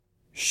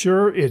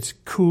Sure, it's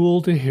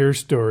cool to hear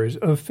stories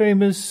of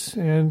famous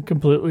and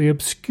completely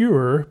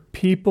obscure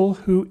people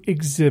who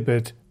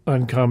exhibit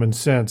uncommon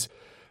sense.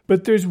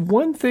 But there's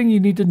one thing you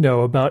need to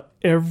know about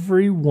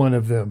every one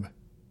of them.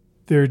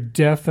 They're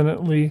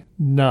definitely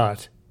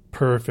not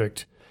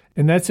perfect.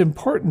 And that's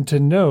important to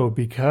know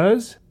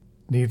because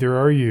neither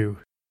are you.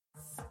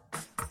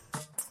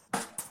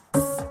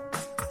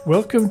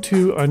 Welcome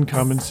to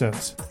Uncommon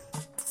Sense.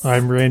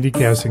 I'm Randy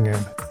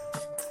Cassingham.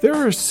 There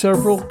are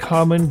several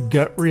common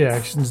gut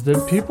reactions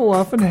that people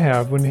often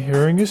have when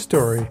hearing a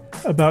story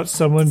about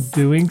someone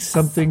doing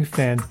something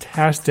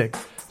fantastic,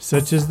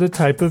 such as the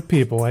type of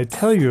people I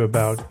tell you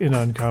about in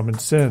Uncommon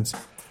Sense.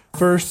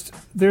 First,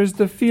 there's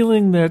the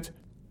feeling that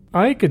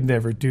I could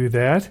never do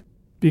that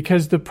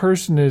because the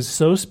person is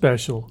so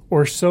special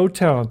or so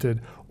talented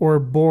or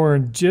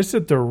born just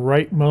at the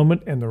right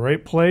moment and the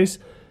right place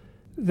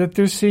that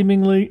they're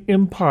seemingly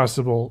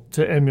impossible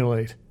to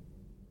emulate.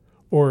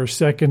 Or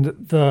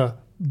second, the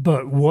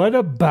 "but what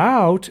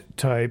about"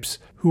 types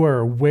who are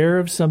aware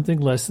of something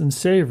less than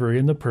savory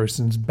in the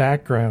person's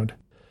background.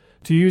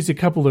 To use a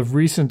couple of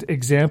recent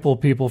example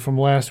people from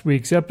last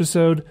week's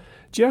episode,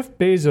 Jeff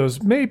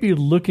Bezos may be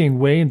looking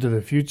way into the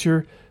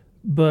future,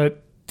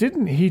 but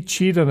didn't he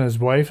cheat on his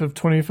wife of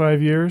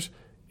 25 years?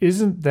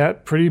 Isn't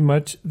that pretty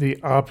much the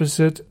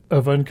opposite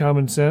of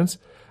uncommon sense?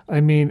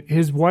 I mean,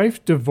 his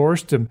wife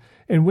divorced him,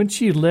 and when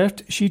she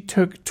left, she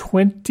took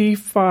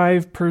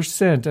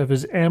 25% of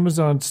his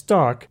Amazon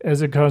stock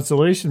as a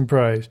consolation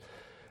prize.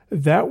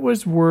 That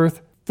was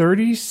worth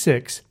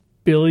 $36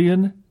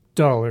 billion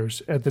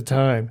at the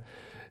time.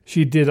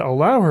 She did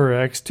allow her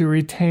ex to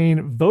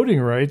retain voting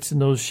rights in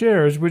those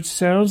shares, which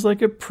sounds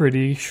like a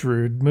pretty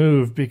shrewd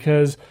move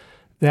because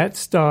that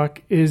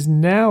stock is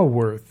now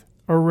worth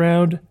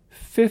around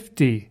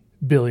 $50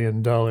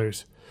 billion.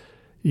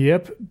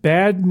 Yep,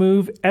 bad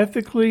move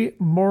ethically,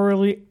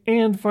 morally,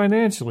 and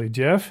financially,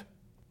 Jeff.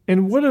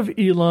 And what of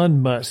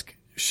Elon Musk?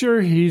 Sure,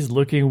 he's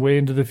looking way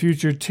into the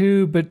future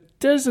too, but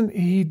doesn't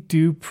he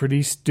do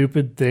pretty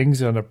stupid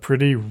things on a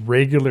pretty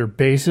regular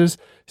basis?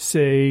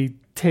 Say,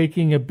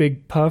 taking a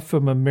big puff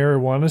from a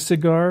marijuana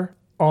cigar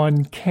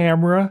on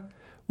camera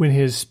when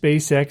his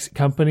SpaceX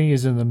company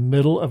is in the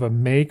middle of a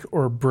make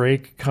or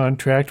break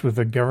contract with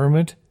the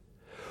government?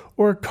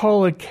 Or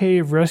call a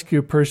cave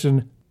rescue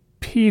person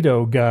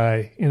pedo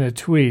guy in a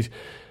tweet,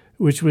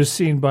 which was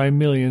seen by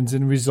millions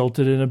and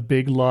resulted in a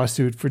big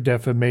lawsuit for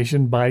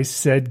defamation by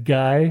said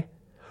guy?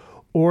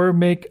 Or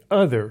make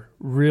other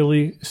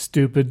really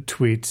stupid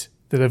tweets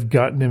that have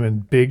gotten him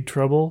in big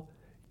trouble?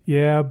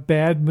 Yeah,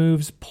 bad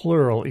moves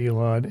plural,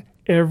 Elon.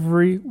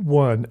 Every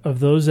one of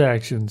those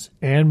actions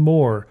and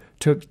more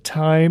took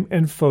time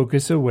and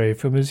focus away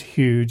from his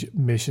huge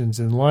missions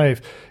in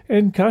life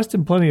and cost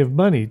him plenty of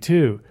money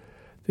too.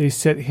 They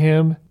set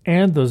him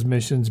and those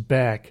missions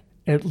back,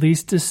 at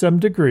least to some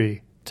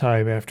degree,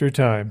 time after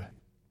time.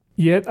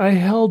 Yet I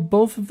held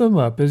both of them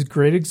up as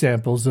great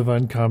examples of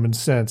uncommon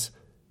sense.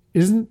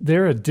 Isn't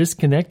there a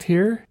disconnect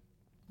here?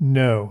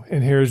 No,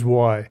 and here's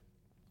why.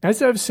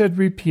 As I've said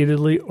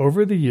repeatedly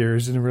over the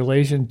years in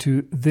relation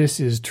to This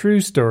Is True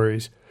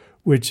stories,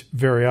 which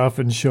very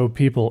often show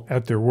people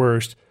at their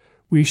worst,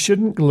 we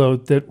shouldn't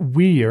gloat that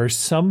we are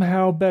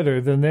somehow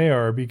better than they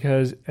are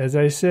because, as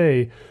I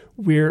say,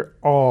 we're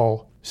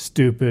all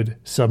stupid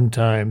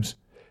sometimes.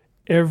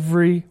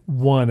 Every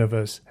one of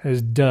us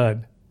has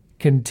done,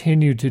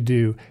 continue to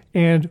do,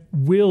 and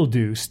will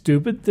do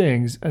stupid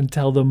things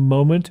until the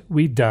moment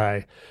we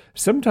die.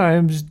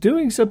 Sometimes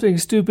doing something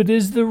stupid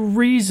is the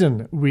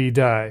reason we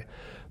die.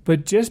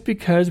 But just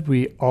because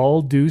we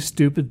all do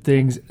stupid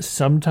things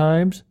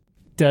sometimes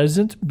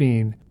doesn't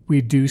mean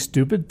we do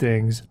stupid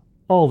things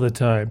all the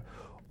time,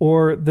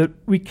 or that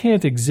we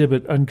can't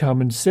exhibit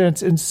uncommon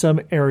sense in some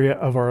area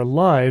of our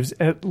lives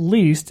at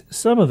least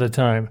some of the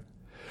time.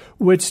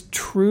 What's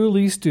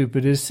truly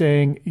stupid is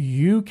saying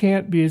you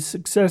can't be as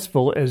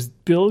successful as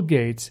Bill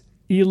Gates,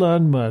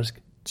 Elon Musk,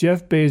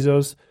 Jeff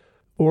Bezos,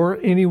 or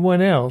anyone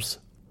else,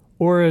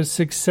 or as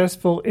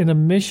successful in a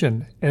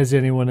mission as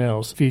anyone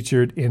else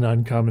featured in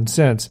Uncommon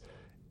Sense,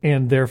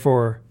 and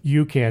therefore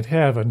you can't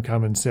have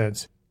uncommon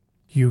sense.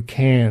 You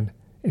can.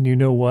 And you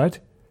know what?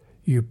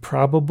 You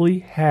probably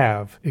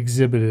have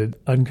exhibited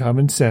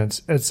uncommon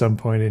sense at some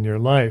point in your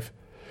life.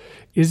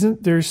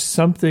 Isn't there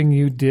something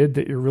you did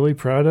that you're really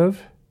proud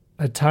of?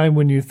 A time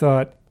when you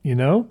thought,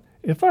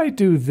 if I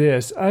do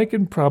this, I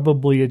can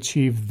probably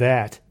achieve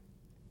that.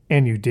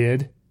 And you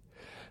did.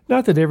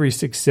 Not that every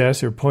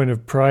success or point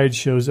of pride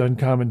shows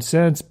uncommon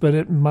sense, but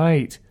it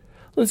might.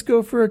 Let's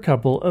go for a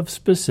couple of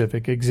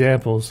specific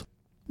examples.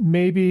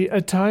 Maybe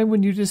a time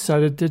when you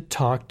decided to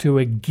talk to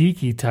a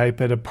geeky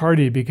type at a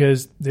party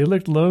because they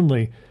looked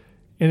lonely,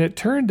 and it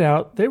turned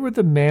out they were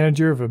the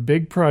manager of a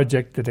big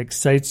project that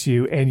excites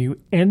you, and you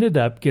ended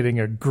up getting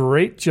a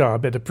great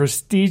job at a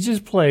prestigious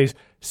place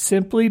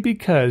simply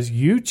because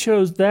you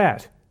chose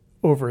that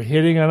over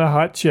hitting on a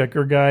hot chick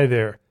or guy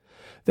there.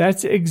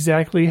 That's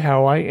exactly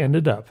how I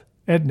ended up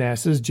at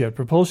NASA's Jet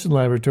Propulsion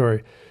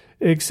Laboratory,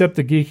 except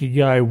the geeky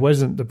guy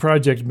wasn't the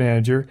project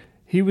manager.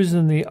 he was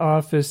in the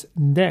office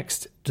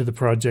next to the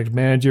project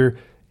manager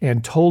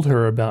and told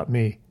her about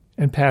me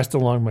and passed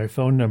along my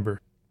phone number.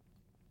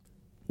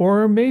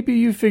 Or maybe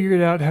you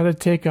figured out how to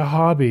take a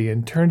hobby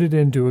and turned it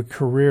into a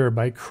career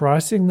by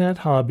crossing that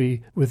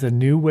hobby with a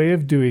new way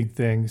of doing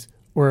things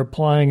or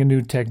applying a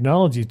new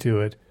technology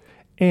to it,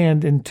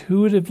 and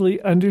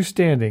intuitively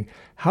understanding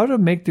how to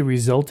make the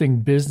resulting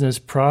business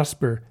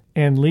prosper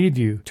and lead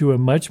you to a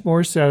much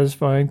more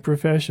satisfying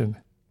profession.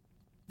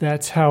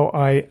 That's how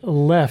I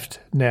left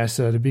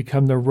NASA to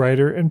become the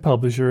writer and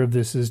publisher of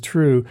This Is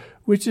True,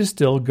 which is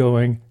still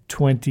going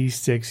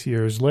 26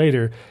 years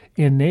later,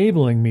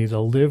 enabling me to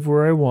live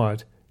where I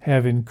want,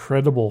 have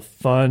incredible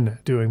fun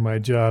doing my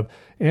job,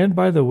 and,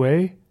 by the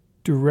way,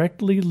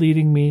 directly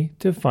leading me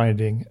to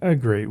finding a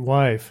great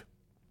wife.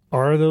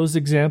 Are those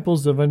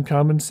examples of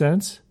uncommon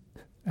sense?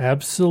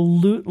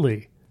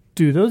 Absolutely.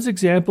 Do those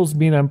examples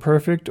mean I'm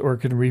perfect or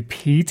can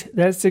repeat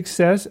that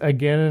success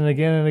again and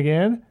again and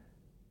again?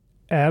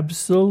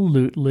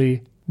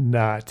 Absolutely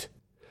not.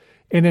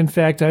 And in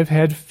fact, I've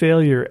had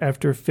failure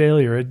after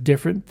failure at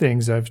different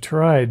things I've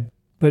tried.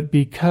 But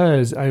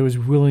because I was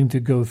willing to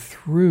go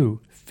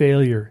through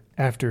failure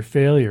after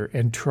failure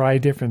and try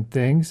different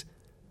things,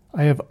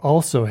 I have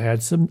also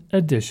had some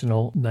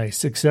additional nice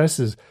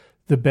successes,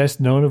 the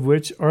best known of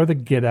which are the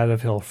Get Out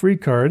of Hell Free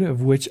card,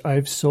 of which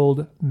I've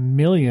sold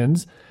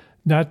millions,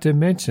 not to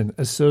mention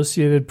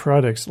associated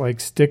products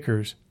like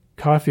stickers,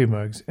 coffee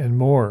mugs, and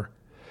more.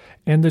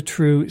 And the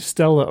True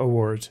Stella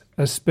Awards,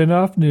 a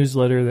spin-off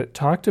newsletter that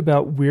talked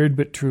about weird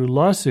but true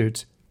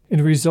lawsuits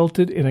and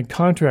resulted in a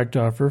contract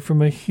offer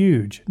from a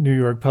huge New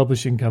York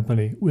publishing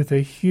company with a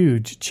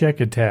huge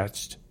check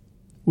attached,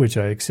 which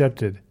I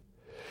accepted.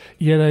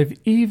 Yet I've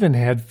even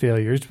had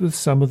failures with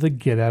some of the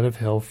Get Out of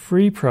Hell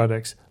Free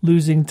products,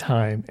 losing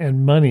time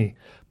and money.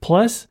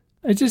 Plus,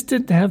 I just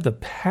didn't have the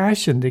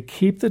passion to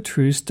keep the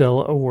True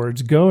Stella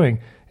Awards going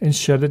and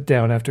shut it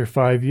down after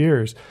 5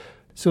 years.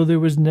 So there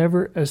was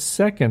never a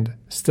second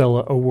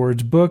Stella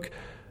Awards book,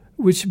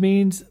 which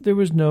means there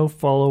was no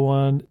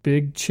follow-on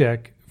big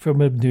check from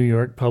a New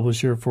York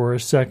publisher for a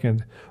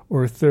second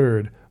or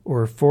third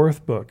or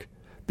fourth book,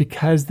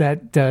 because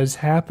that does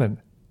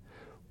happen.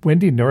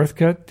 Wendy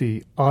Northcutt,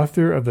 the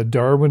author of the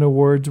Darwin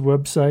Awards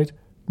website,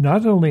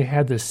 not only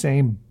had the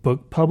same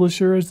book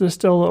publisher as the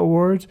Stella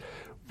Awards,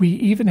 we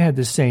even had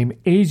the same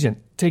agent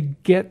to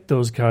get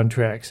those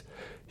contracts.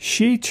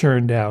 She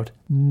churned out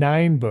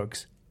 9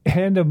 books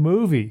and a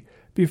movie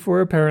before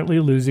apparently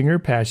losing her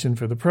passion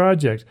for the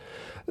project.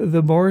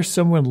 The more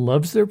someone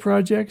loves their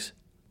projects,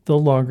 the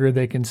longer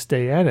they can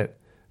stay at it,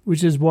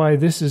 which is why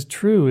This Is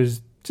True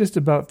is just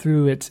about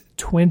through its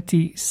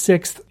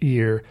 26th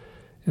year,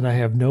 and I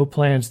have no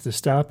plans to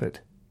stop it.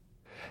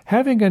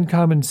 Having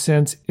uncommon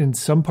sense in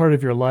some part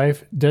of your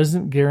life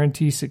doesn't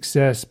guarantee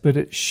success, but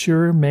it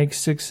sure makes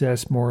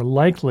success more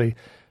likely,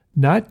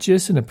 not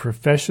just in a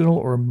professional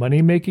or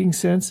money-making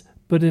sense,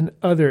 but in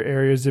other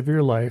areas of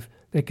your life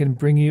that can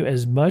bring you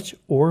as much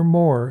or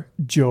more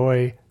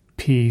joy,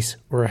 peace,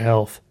 or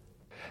health.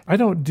 I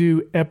don't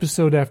do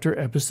episode after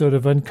episode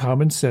of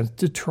Uncommon Sense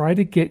to try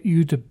to get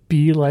you to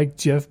be like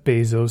Jeff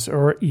Bezos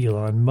or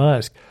Elon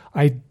Musk.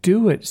 I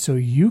do it so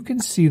you can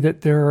see that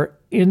there are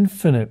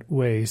infinite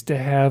ways to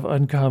have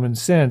uncommon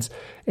sense,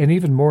 and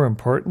even more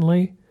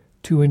importantly,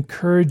 to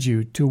encourage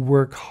you to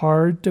work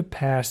hard to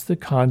pass the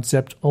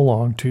concept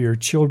along to your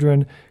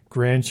children,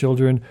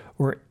 grandchildren,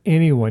 or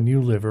anyone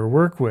you live or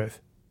work with.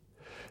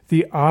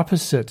 The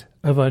opposite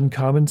of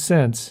uncommon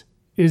sense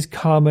is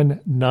common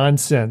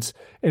nonsense,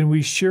 and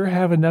we sure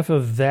have enough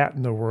of that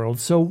in the world.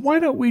 So why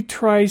don't we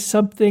try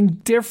something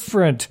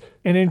different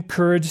and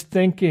encourage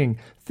thinking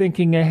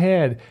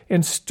ahead,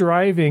 and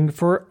striving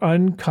for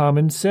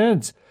uncommon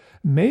sense?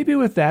 Maybe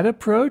with that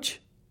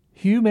approach,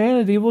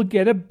 humanity will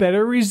get a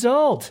better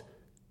result.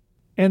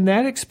 And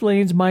that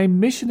explains my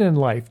mission in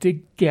life, to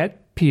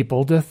get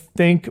people to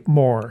think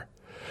more.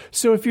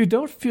 So if you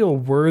don't feel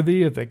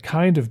worthy of the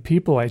kind of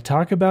people I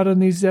talk about in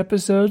these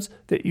episodes,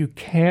 that you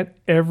can't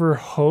ever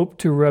hope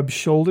to rub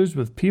shoulders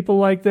with people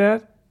like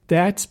that,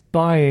 that's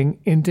buying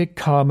into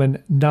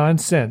common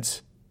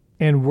nonsense.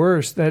 And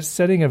worse, that's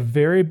setting a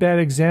very bad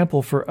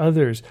example for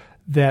others,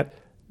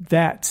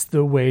 that's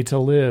the way to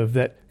live,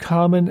 that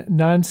common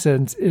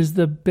nonsense is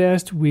the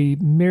best we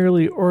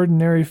merely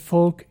ordinary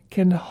folk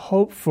can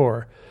hope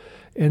for.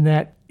 And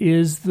that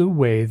is the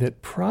way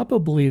that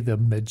probably the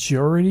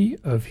majority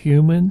of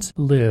humans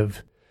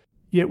live.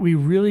 Yet we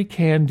really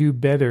can do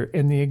better,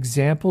 and the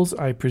examples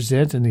I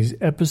present in these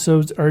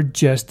episodes are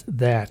just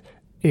that,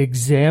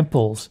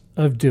 examples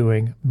of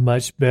doing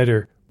much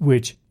better,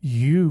 which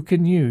you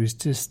can use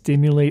to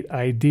stimulate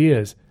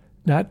ideas,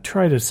 not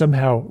try to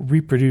somehow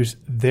reproduce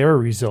their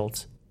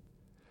results.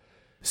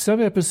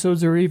 Some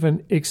episodes are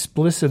even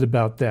explicit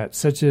about that,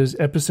 such as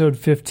episode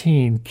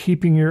 15,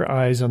 Keeping Your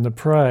Eyes on the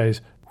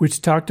Prize,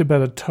 which talked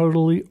about a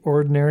totally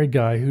ordinary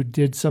guy who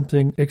did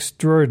something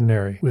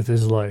extraordinary with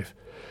his life.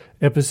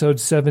 Episode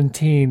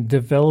 17,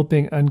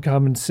 Developing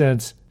Uncommon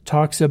Sense,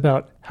 talks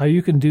about how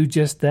you can do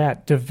just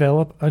that,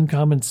 develop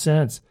uncommon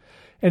sense.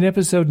 And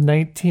episode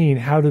 19,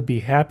 How to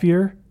Be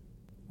Happier?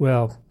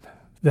 Well,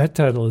 that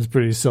title is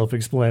pretty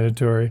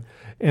self-explanatory,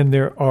 and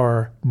there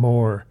are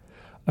more.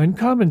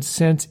 Uncommon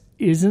sense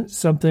isn't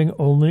something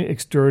only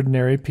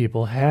extraordinary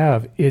people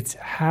have. It's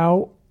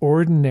how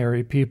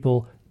ordinary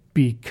people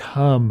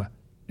become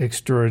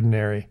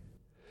extraordinary.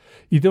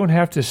 You don't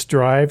have to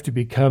strive to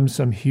become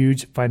some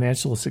huge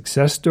financial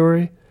success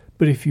story,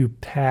 but if you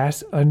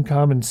pass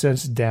uncommon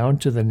sense down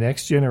to the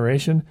next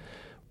generation,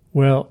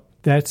 well,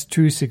 that's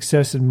true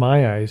success in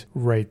my eyes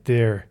right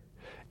there.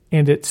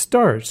 And it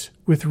starts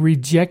with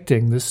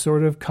rejecting the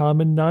sort of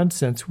common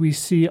nonsense we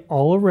see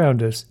all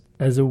around us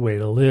as a way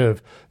to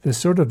live, the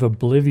sort of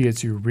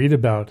oblivious you read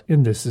about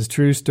in This Is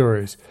True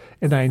stories.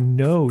 And I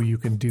know you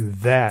can do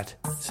that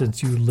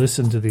since you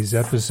listen to these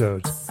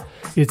episodes.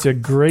 It's a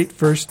great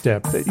first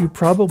step that you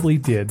probably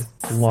did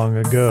long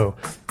ago.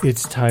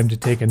 It's time to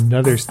take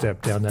another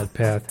step down that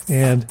path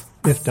and,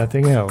 if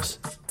nothing else,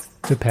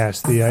 to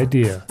pass the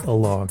idea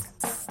along.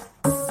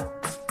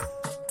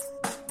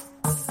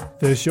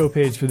 The show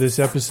page for this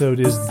episode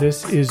is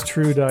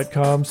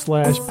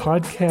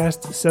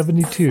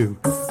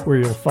thisistrue.com/podcast72, where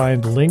you'll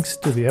find links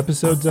to the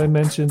episodes I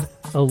mentioned,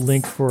 a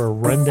link for a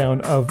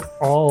rundown of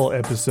all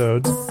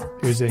episodes.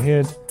 Here's a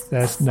hint,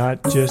 that's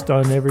not just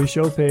on every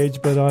show page,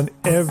 but on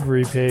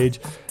every page.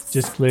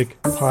 Just click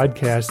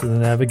podcast in the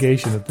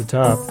navigation at the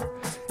top,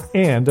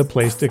 and a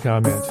place to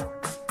comment.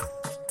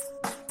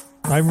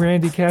 I'm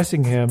Randy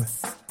Cassingham,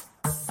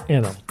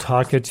 and I'll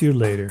talk at you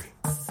later.